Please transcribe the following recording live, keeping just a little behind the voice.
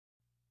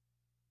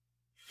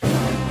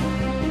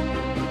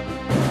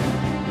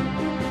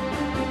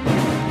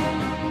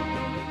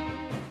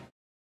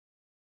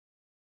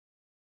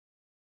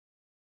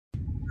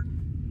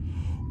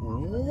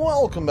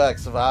Welcome back,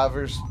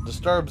 survivors.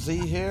 Disturb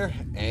Z here,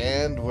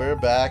 and we're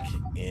back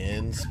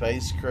in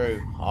Space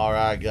Crew.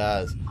 Alright,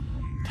 guys.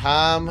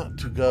 Time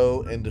to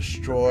go and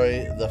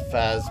destroy the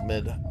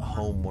Phasmid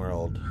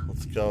Homeworld.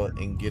 Let's go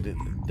and get it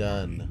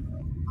done.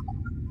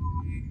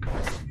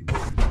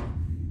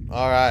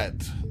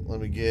 Alright, let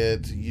me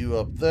get you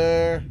up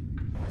there.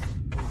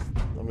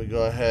 Let me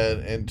go ahead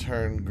and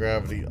turn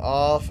gravity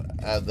off.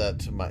 Add that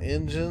to my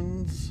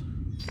engines.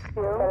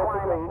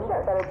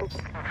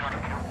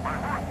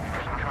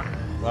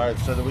 Alright,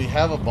 so do we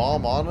have a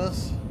bomb on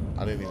us?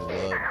 I didn't even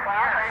look.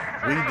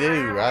 We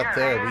do, right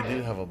there. We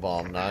do have a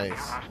bomb.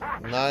 Nice.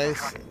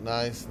 Nice,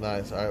 nice,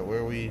 nice. Alright,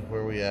 where we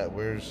at?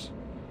 Where's...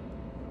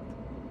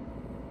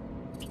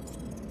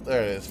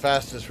 There it is.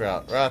 Fastest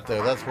route. Right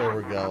there. That's where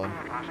we're going.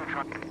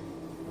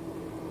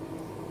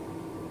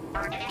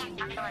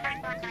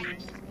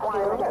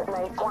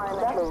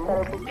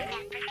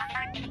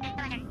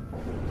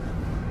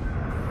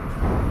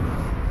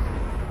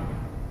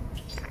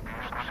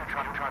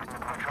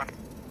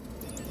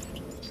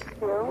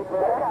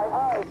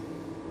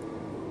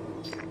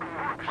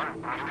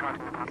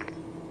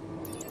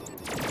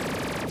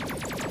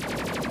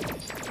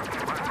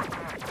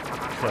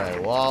 Okay,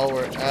 while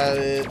we're at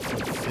it,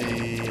 let's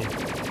see.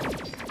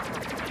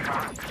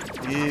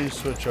 You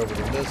switch over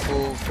to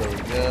missiles. There we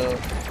go.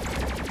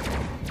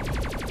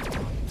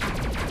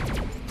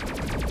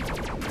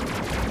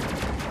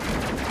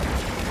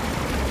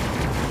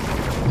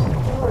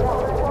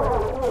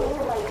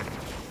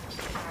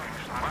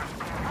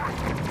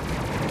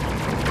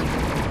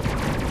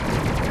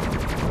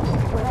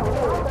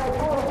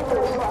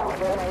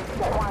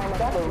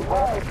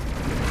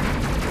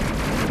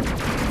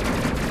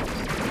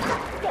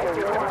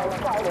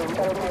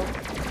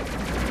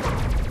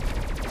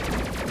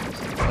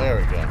 There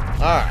we go.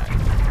 Alright.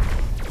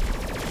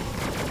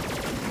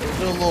 We're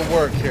doing a little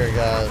work here,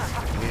 guys.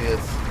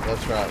 Yes,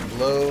 that's right.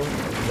 Blow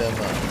them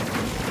up.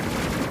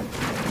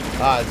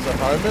 Alright, so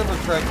if I remember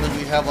correctly,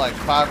 we have like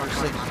 5 or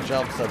 6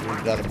 jumps that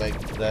we've got to make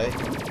today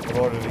in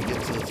order to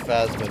get to this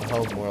Phasmid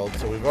Homeworld.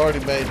 So we've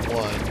already made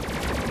one.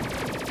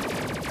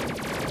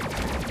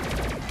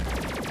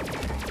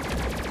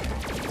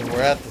 And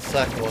we're at the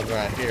second one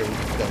right here. We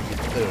just got to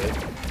get to it.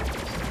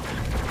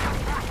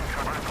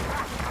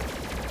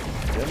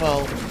 Come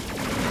on.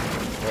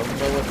 Let them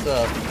know what's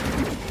up.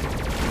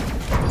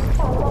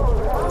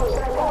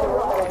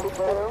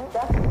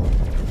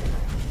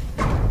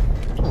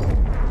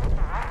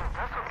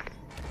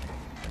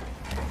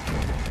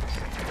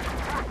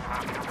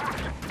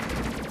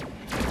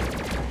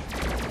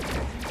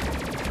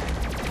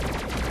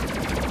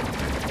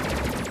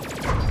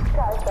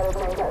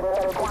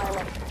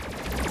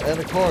 And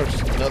of course,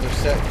 another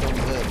set comes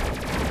in.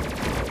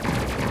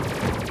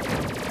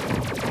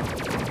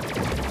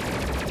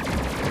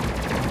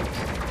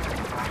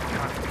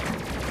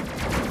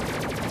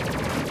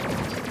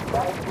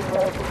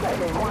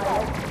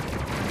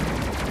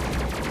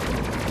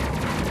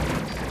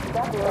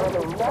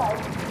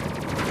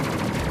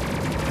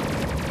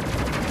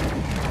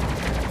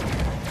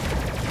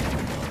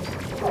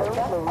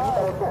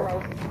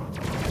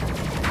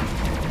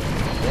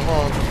 Come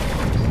on.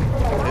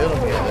 Hit him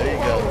again. There you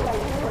go.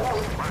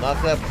 Knock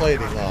that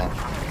plating off.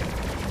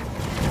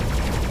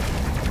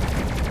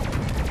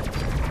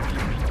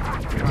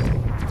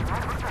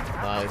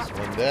 Nice.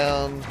 One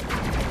down.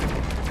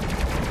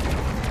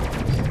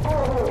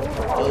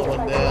 Another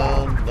one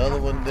down.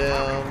 Another one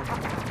down.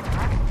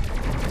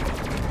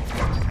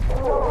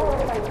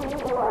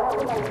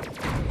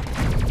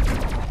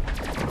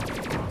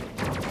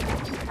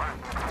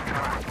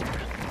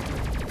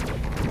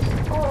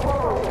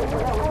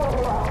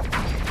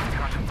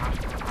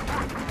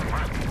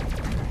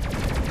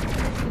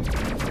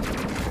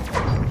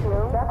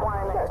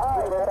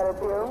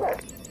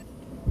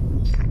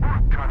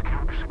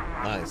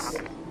 Nice.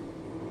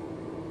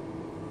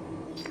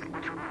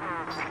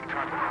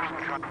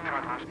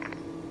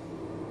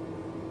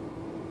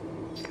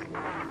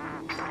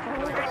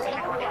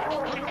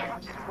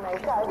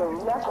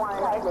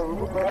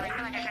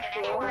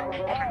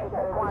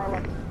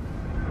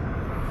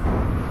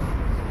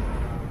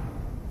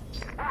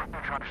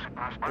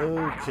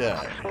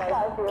 Okay.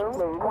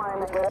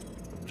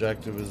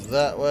 Objective is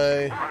that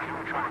way.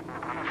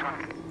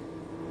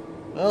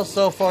 Well,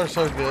 so far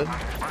so good.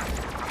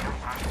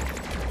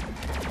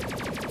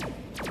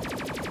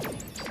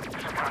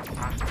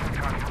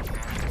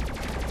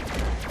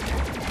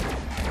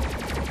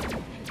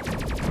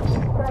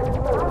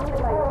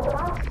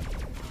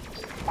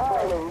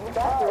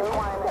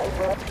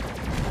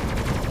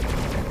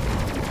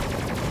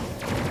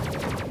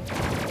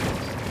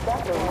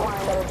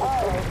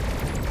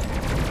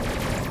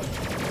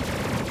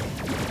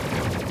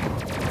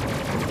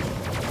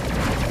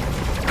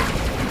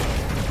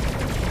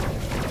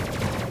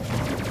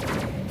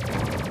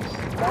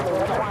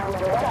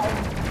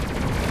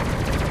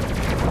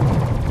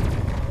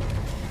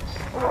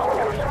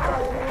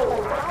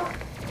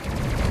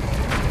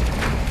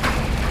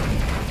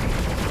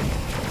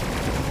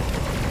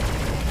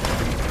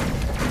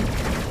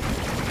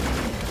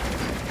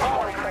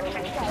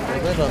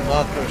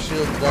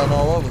 done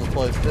all over the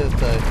place, didn't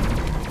they?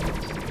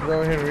 Get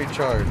over here and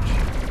recharge.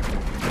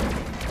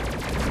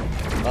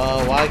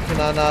 Why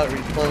can I not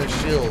replenish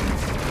shields?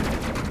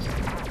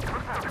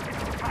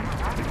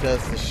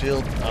 Because the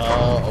shield...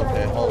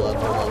 okay, hold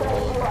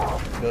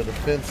on. Go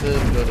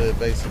defensive, go to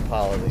evasive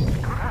polity.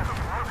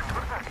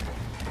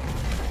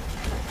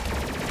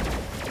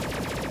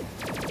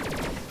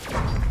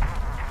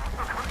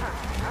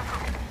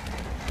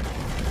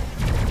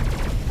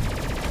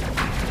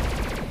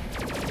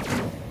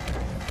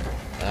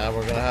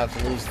 We're gonna have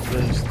to lose the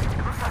boost.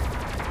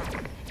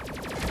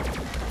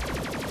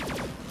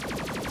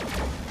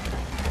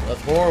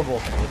 That's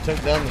horrible. We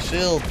took down the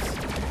shields.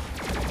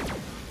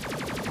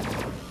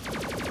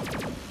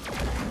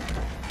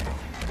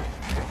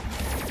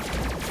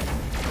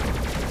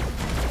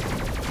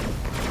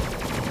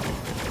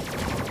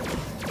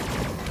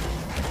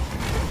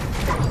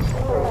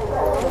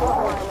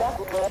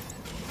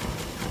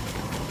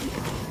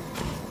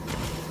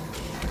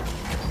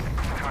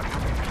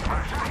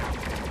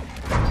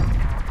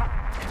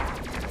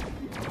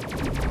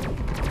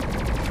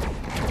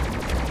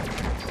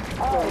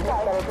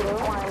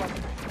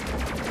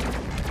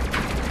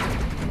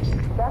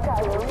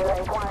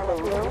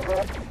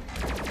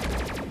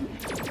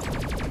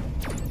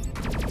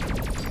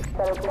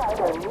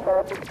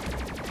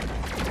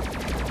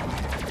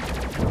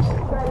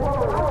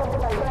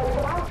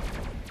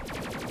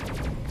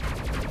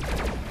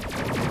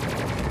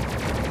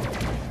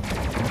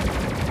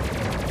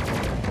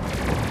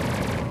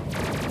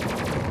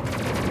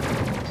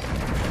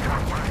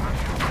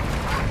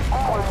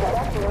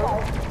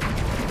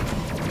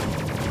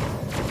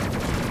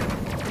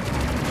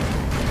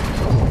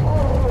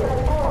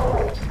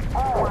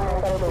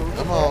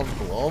 Come on,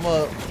 blow them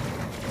up.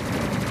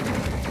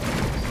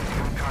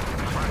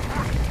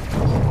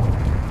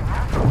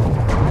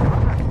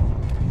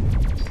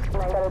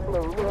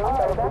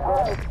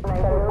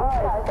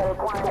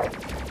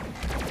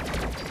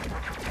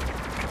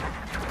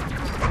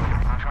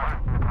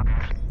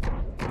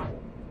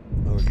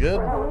 Are we good?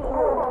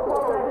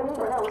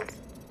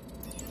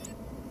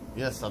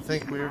 Yes, I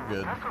think we're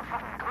good.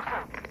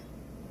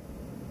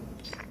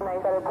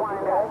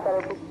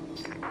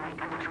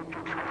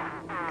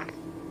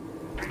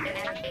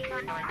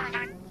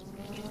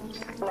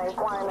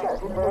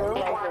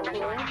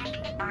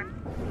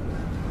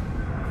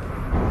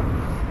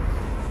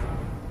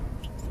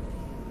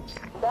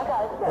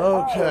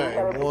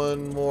 Okay,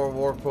 one more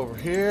warp over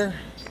here.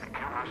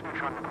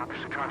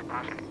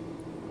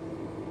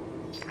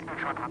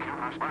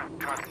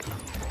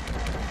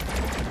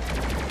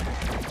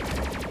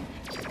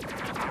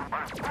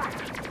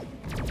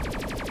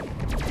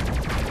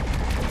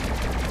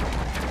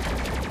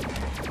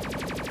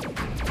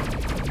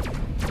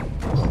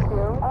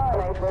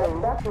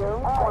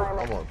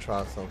 I'm gonna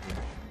try something.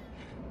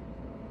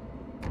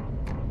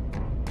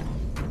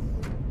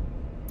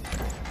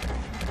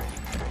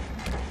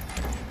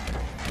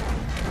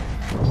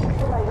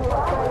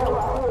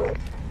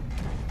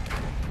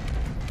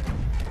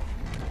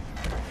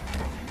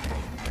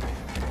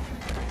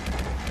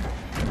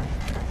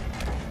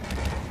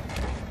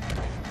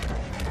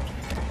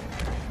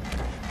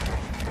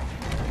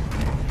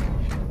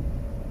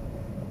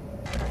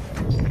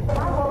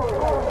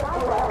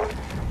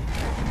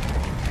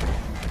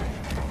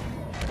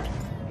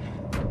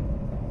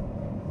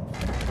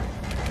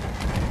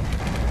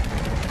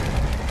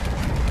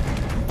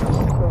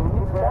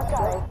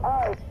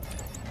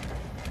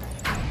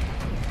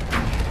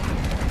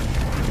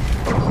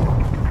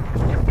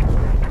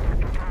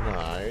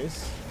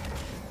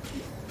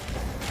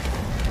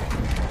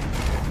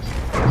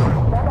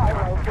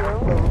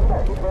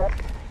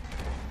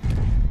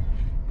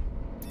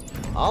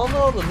 I don't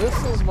know, the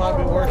missiles might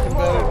be working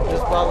better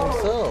just by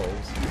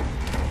themselves.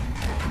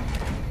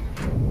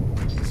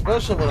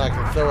 Especially when I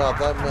can throw out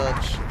that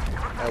much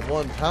at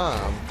one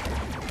time.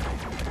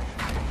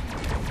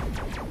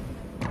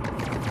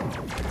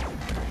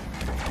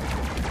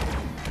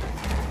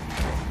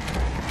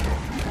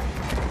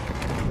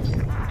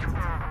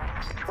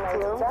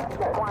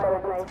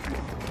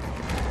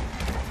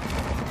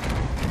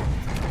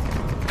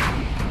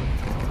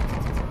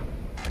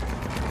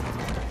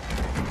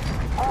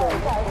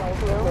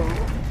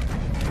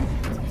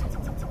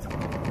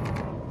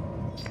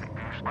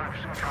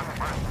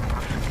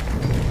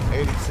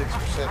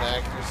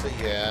 Accuracy,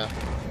 yeah.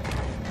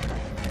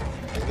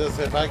 Because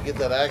if I get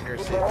that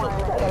accuracy, a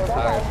couple points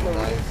higher, it'd be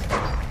nice.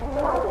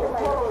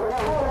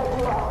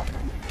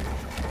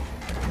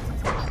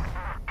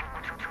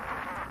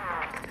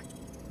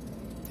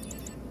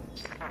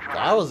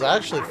 That was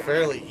actually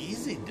fairly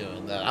easy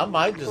doing that. I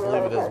might just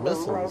leave it as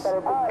missiles.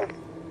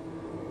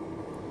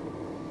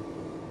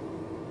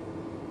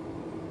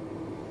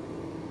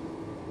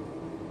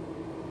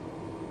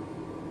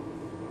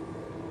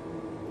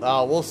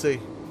 Oh, we'll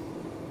see.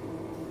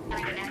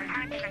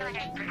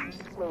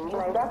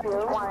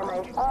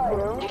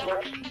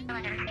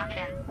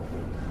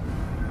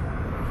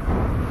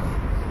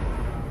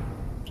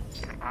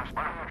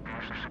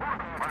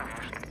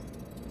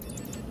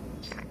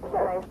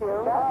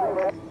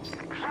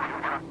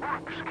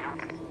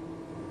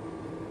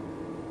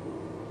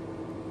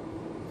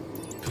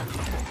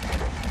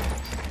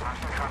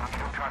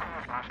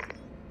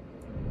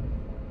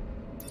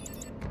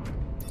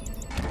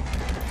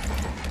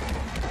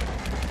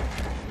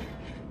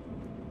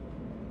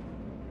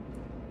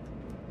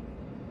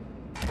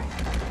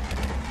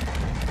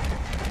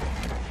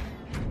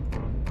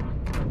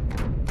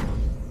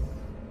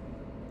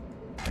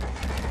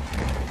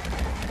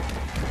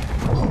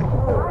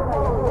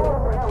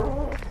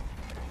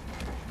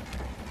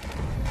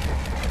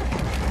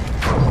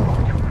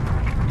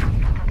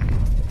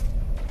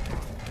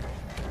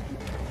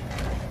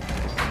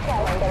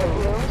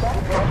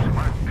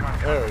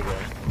 There we go.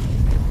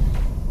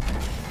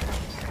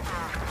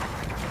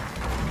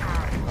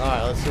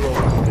 Alright, let's see what we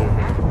can do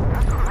here.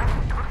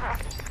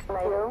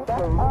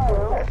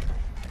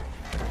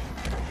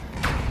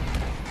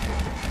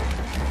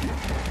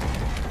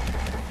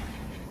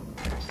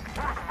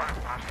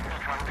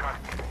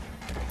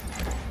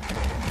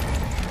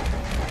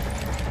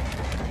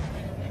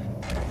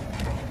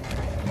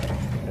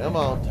 Come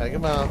on, take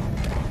him out.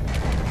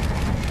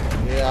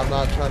 Yeah, I'm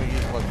not trying to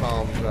use my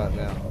palms right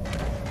now.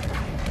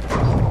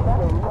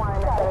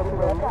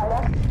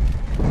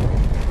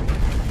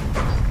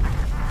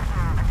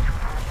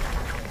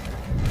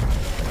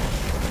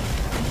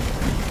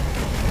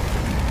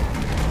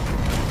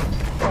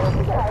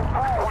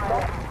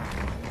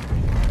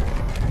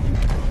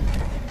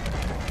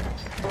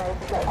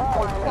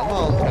 Come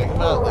on, take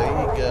him out. There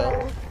you go.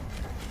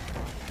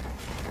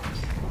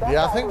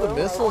 Yeah, I think the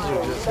missiles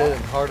are just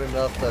hitting hard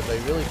enough that they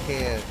really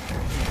can't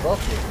keep up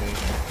with me.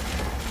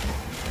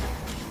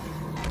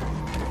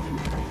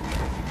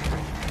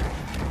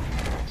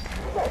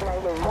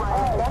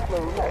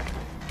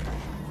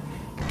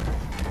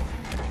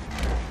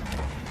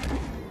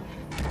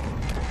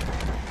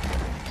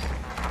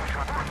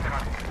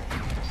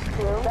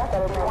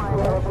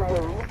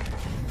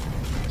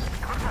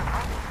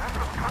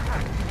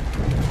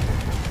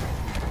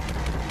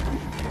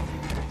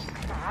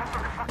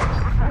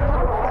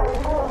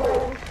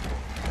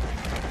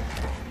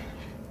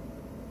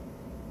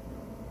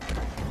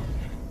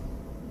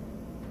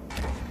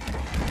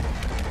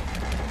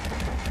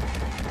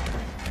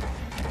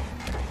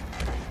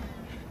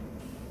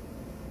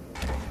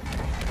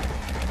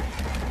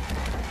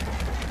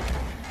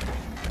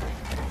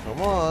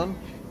 Come on.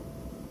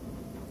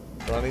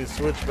 Do I need to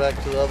switch back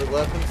to the other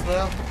weapons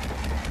now?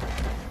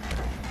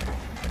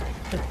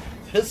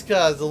 This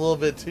guy's a little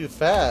bit too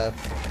fast.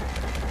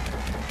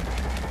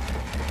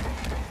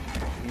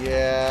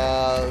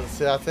 Yeah,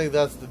 see, I think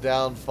that's the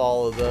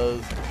downfall of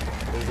those,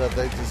 is that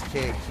they just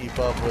can't keep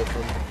up with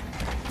them.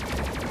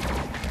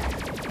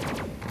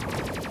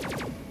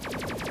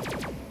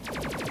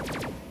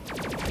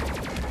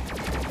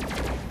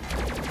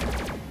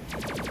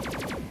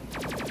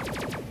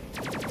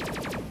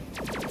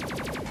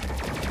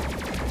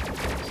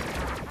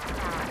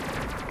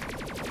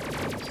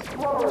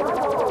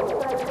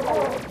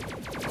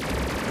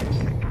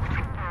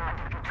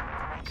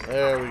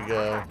 There we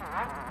go.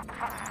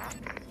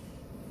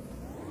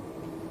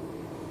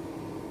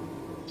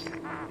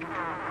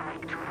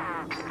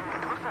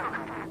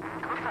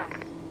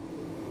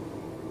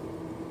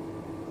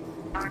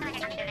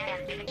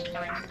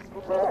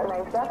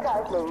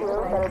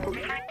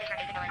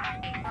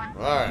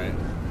 All right.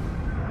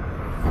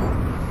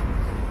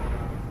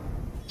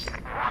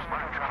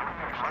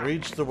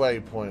 Reach the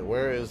waypoint.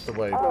 Where is the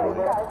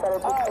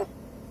waypoint?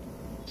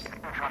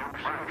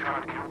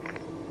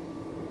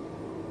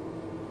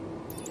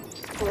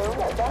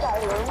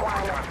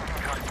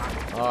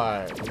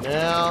 Alright,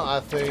 now I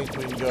think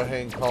we can go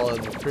ahead and call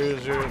in the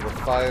cruiser, the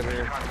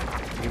fighter,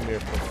 give me a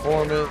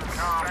performance.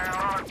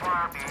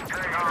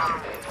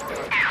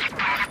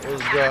 We'll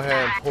just go ahead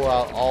and pull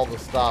out all the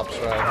stops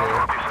right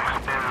here.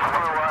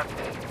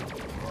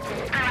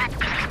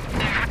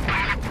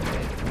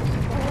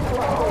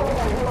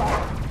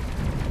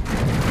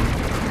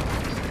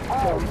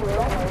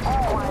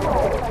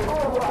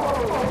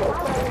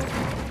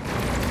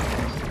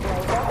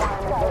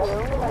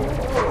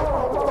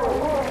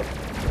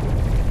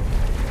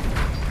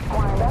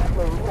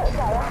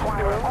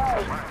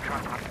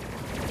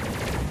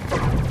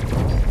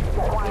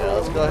 Yeah,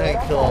 let's go ahead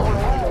and kill all these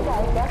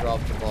people.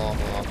 Drop the bomb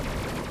off.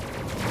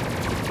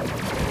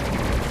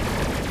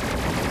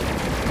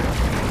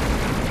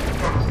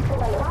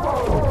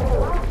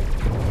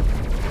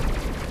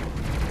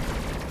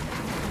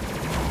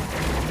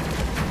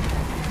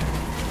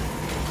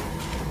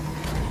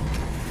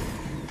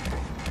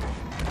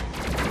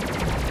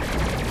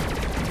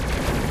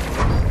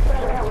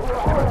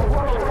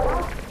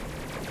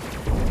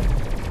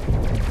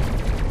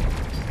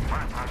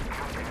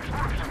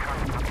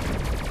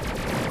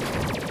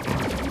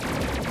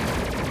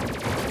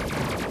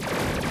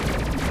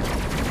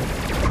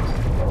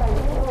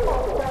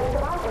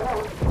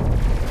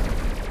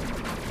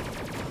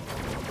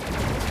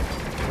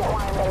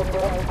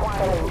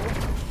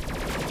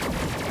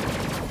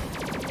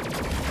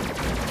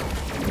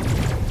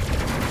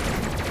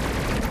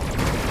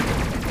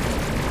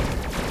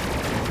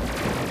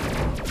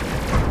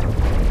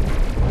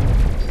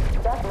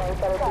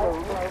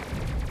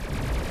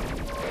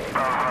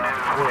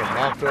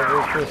 knocked over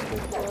a crystal.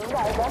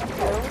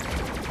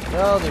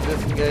 No, they're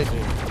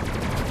disengaging.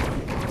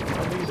 I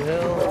need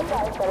help.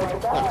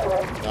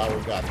 No,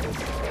 we got this.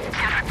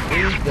 We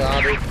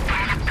got it.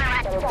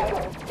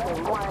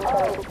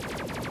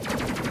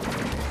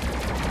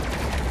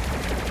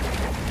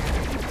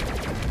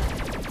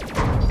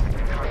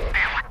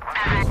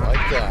 Just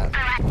like that.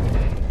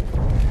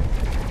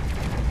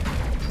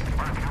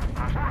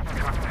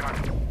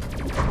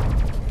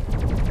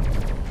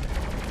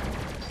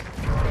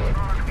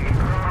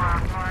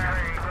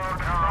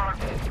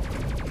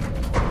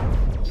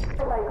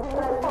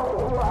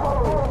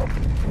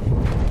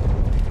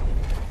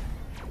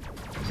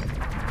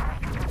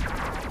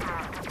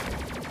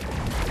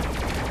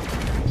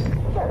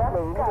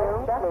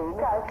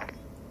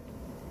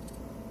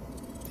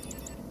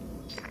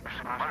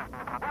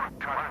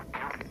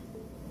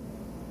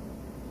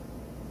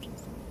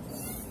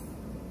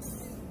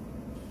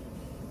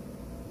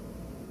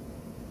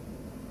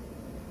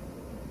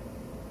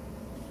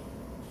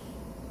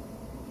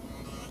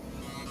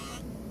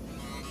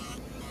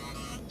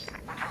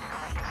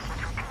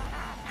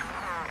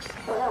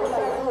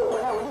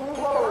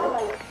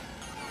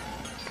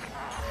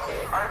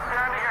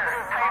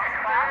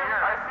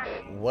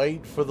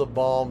 Wait for the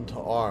bomb to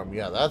arm.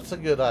 Yeah, that's a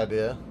good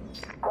idea.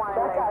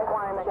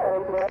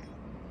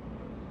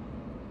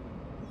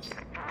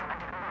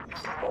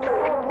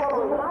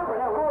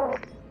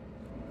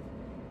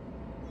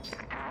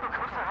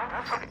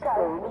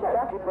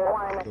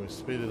 Can we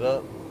speed it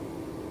up?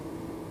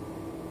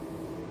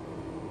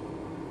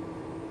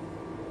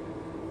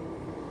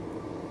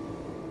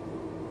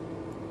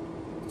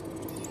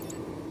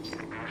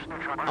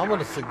 I'm going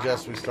to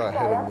suggest we start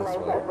heading this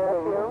way.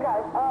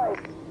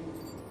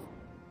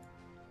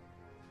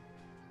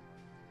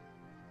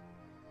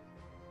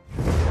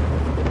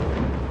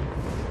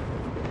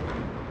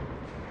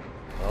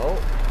 Oh.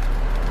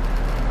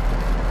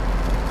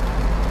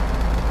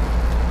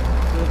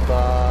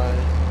 Goodbye.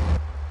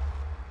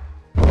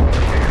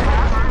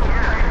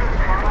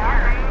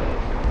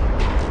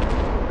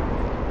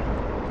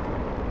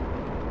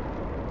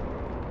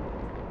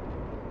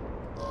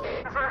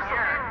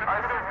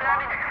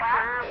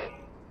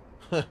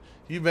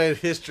 You made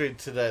history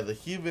today. The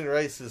human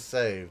race is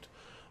saved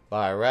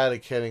by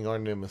eradicating our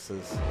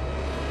nemesis.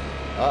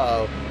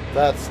 Uh-oh.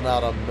 That's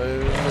not a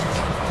moon.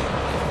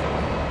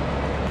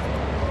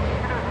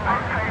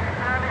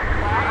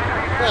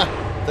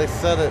 They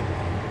said it.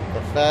 The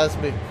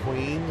Phasmid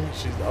Queen.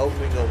 She's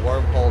opening a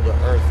wormhole to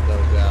Earth, no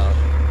doubt.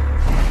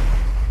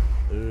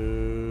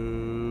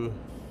 Ooh.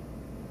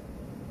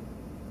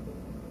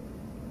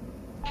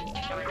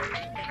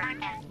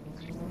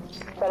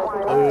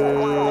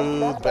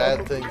 Ooh,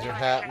 bad things are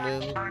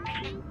happening.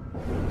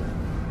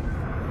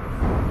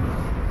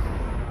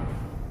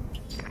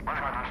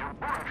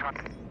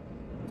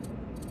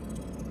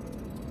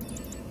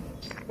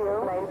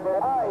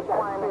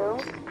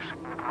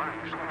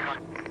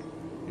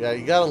 Yeah,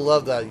 you gotta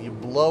love that. You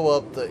blow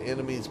up the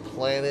enemy's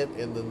planet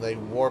and then they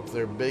warp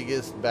their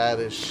biggest,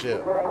 baddest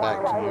ship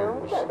back to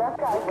yours.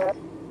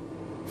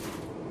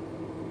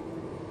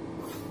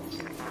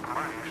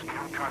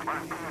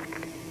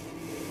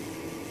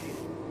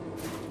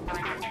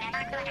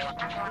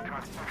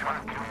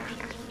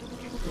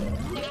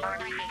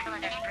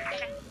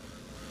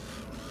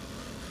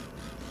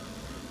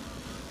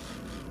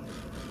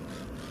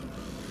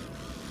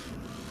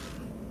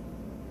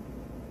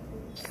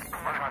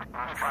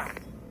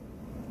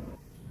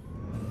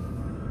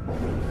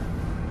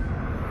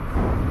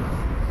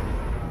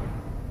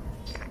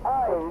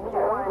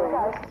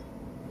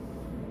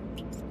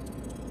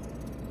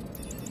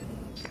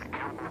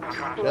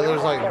 Yeah,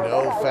 there's like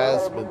no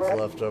Phasmids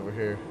left over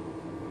here.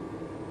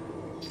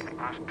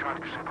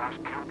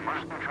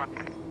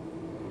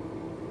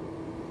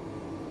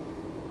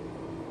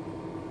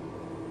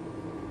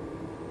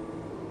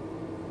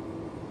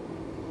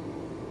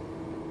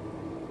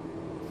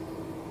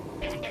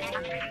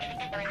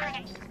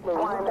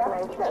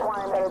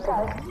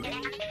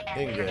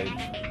 Engage.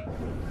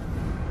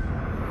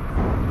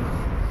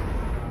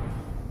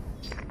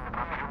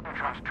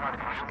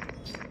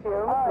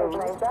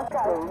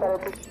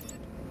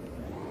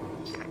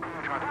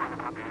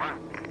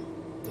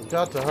 We've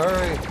got to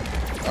hurry.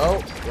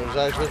 Oh, there's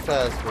actually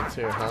Phasmids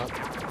here, huh?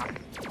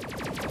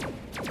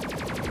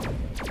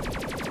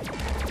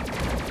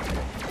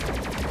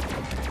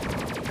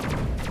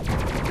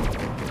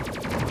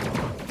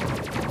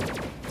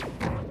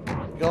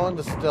 Go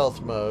into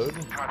stealth mode.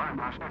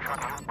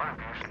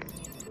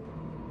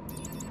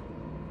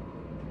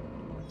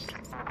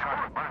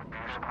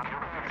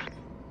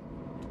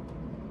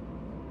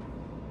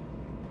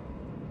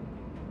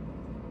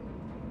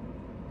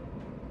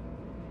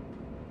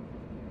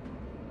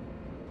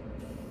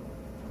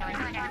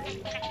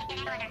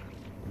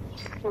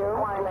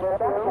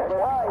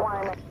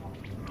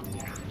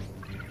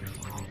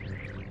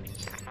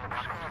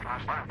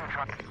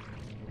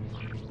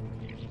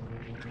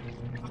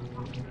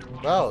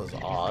 That was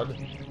odd.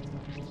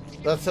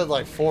 That said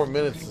like 4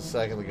 minutes a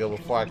second ago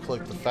before I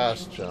clicked the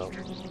fast jump.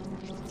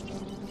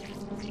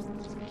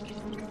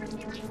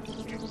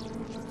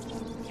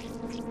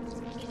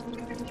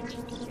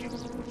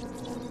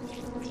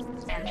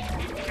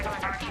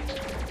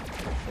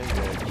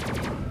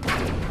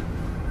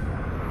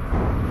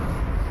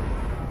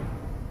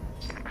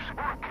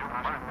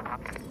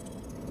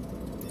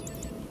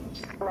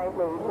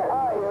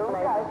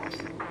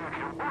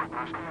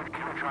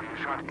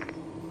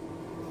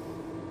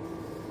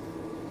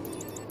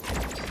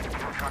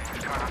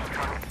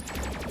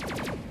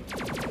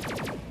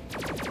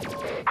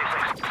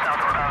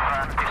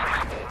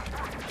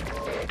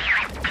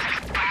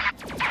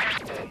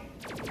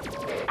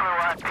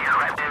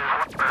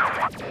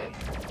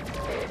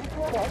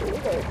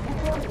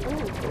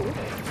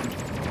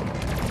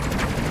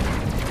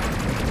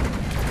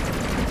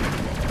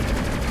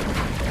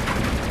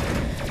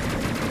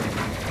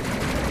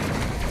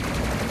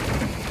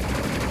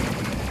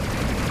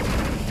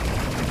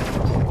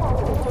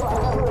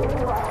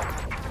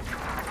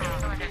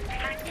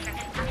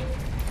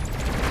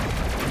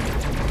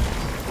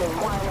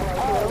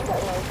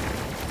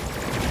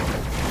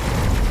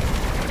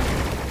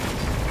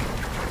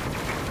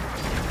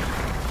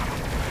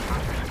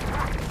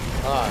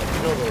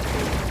 Kill those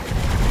things.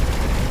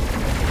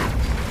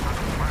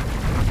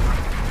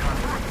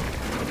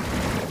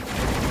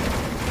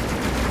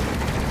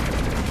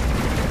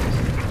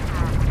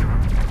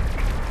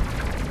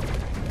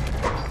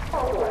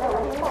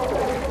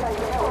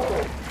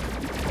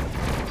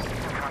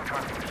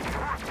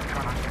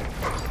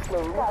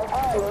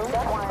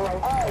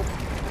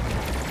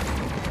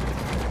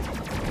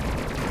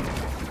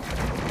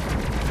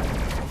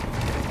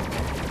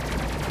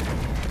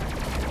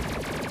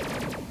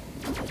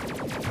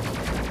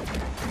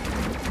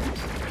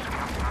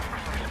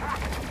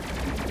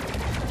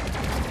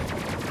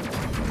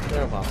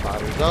 There are my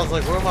fighters. I was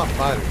like, where are my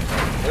fighters?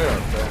 They're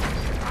up there.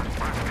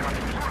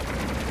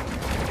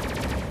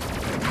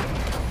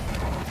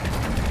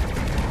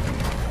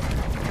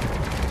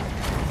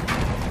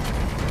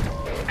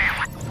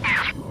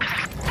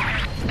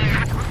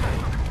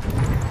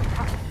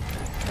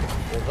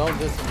 Well, don't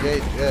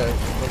disengage yet.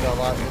 Still got a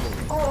lot of enemies.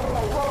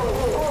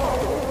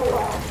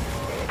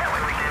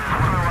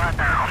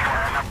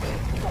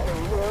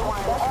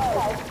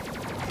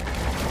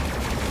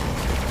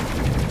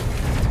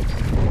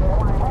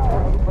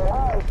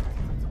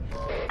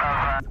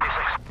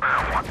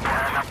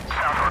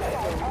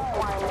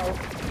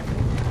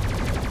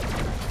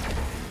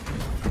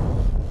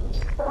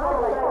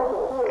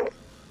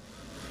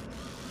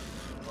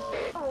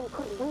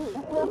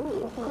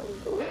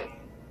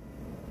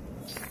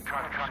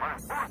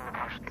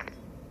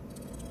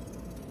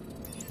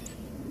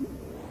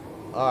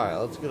 Alright,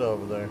 let's get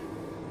over there.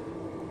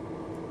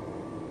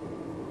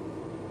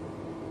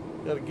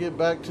 Gotta get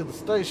back to the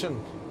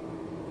station.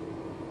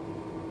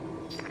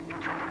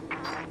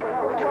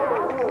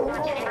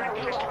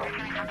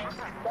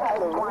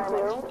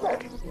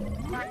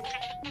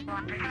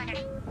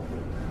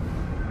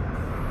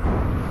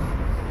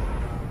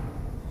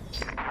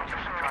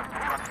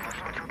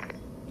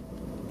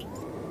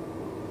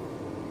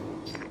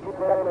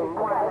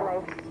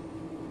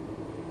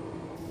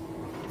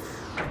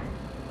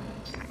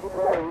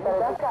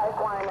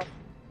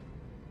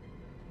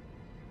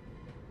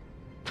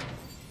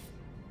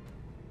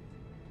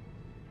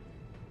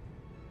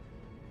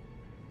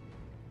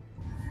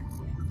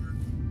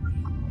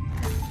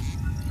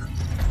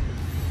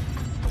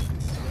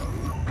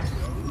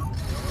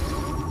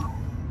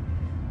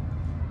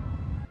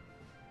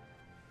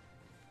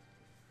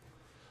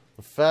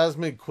 The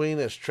Phasmid Queen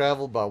has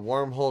traveled by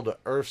wormhole to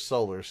Earth's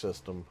solar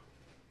system.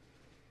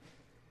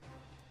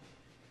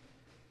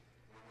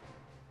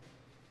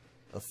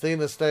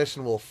 Athena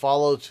Station will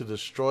follow to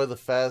destroy the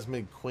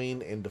Phasmid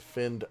Queen and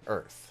defend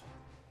Earth.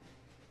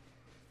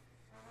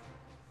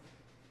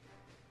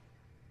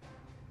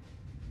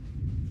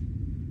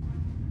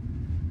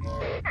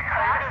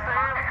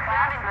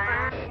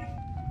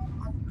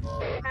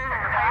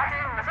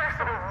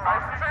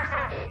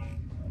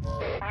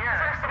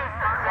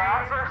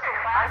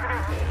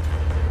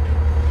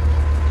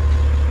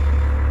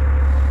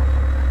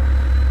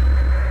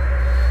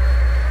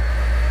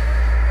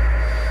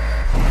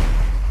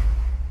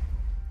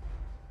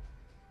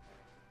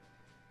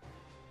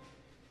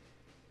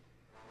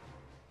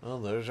 Well,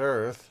 there's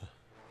Earth.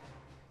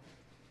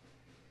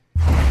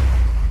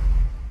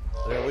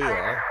 There we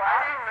are.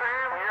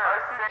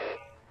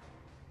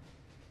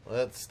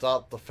 Let's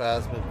stop the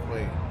Phasmid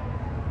Queen.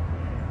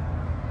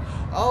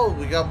 Oh,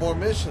 we got more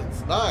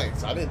missions.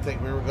 Nice. I didn't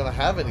think we were going to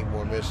have any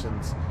more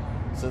missions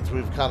since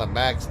we've kind of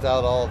maxed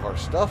out all of our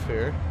stuff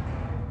here.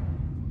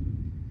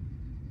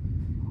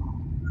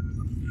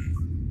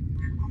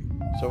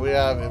 So we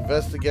have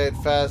investigate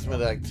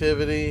Phasmid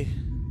activity,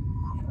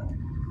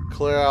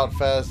 clear out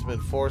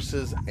Phasmid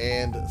forces,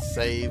 and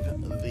save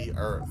the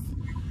Earth.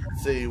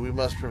 Let's see, we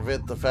must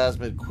prevent the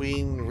Phasmid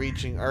Queen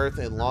reaching Earth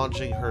and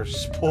launching her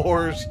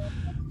spores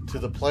to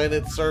the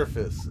planet's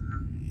surface.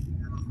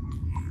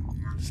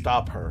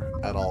 Stop her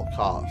at all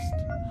costs.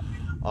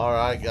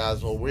 Alright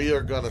guys, well we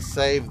are going to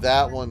save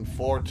that one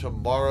for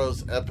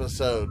tomorrow's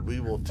episode. We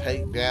will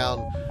take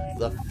down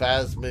the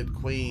Phasmid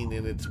Queen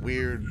in its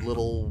weird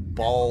little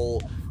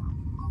ball,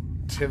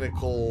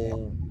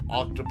 tentacle,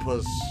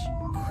 octopus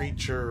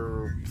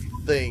creature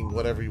thing,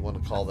 whatever you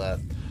want to call that.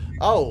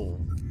 Oh,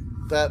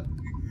 that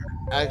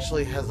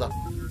actually has a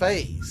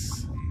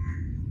face.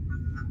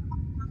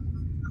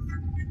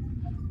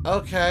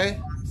 Okay,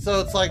 so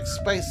it's like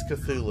Space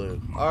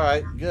Cthulhu.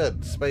 Alright,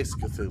 good. Space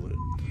Cthulhu.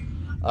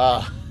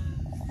 Uh,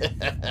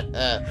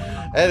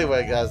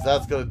 anyway, guys,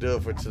 that's going to do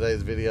it for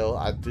today's video.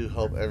 I do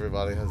hope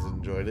everybody has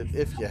enjoyed it.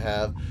 If you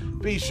have,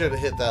 be sure to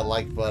hit that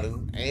like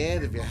button.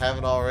 And if you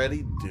haven't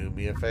already, do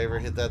me a favor,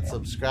 hit that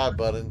subscribe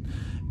button.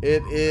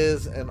 It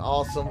is an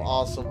awesome,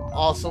 awesome,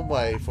 awesome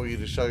way for you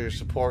to show your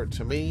support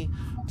to me,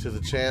 to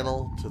the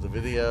channel, to the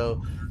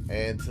video,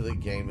 and to the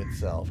game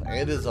itself.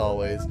 And as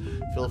always,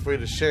 feel free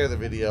to share the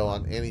video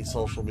on any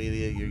social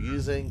media you're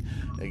using.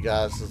 And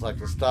guys, just like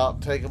to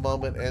stop, take a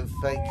moment, and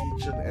thank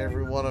each and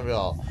every one of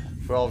y'all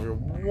for all of your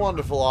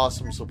wonderful,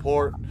 awesome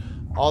support,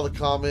 all the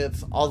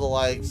comments, all the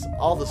likes,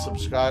 all the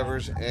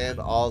subscribers, and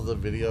all the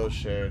videos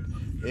shared.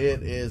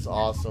 It is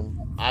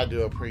awesome. I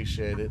do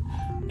appreciate it.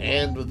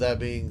 And with that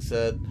being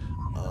said,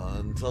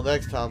 until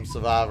next time,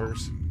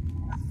 survivors,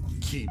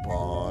 keep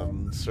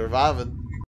on surviving.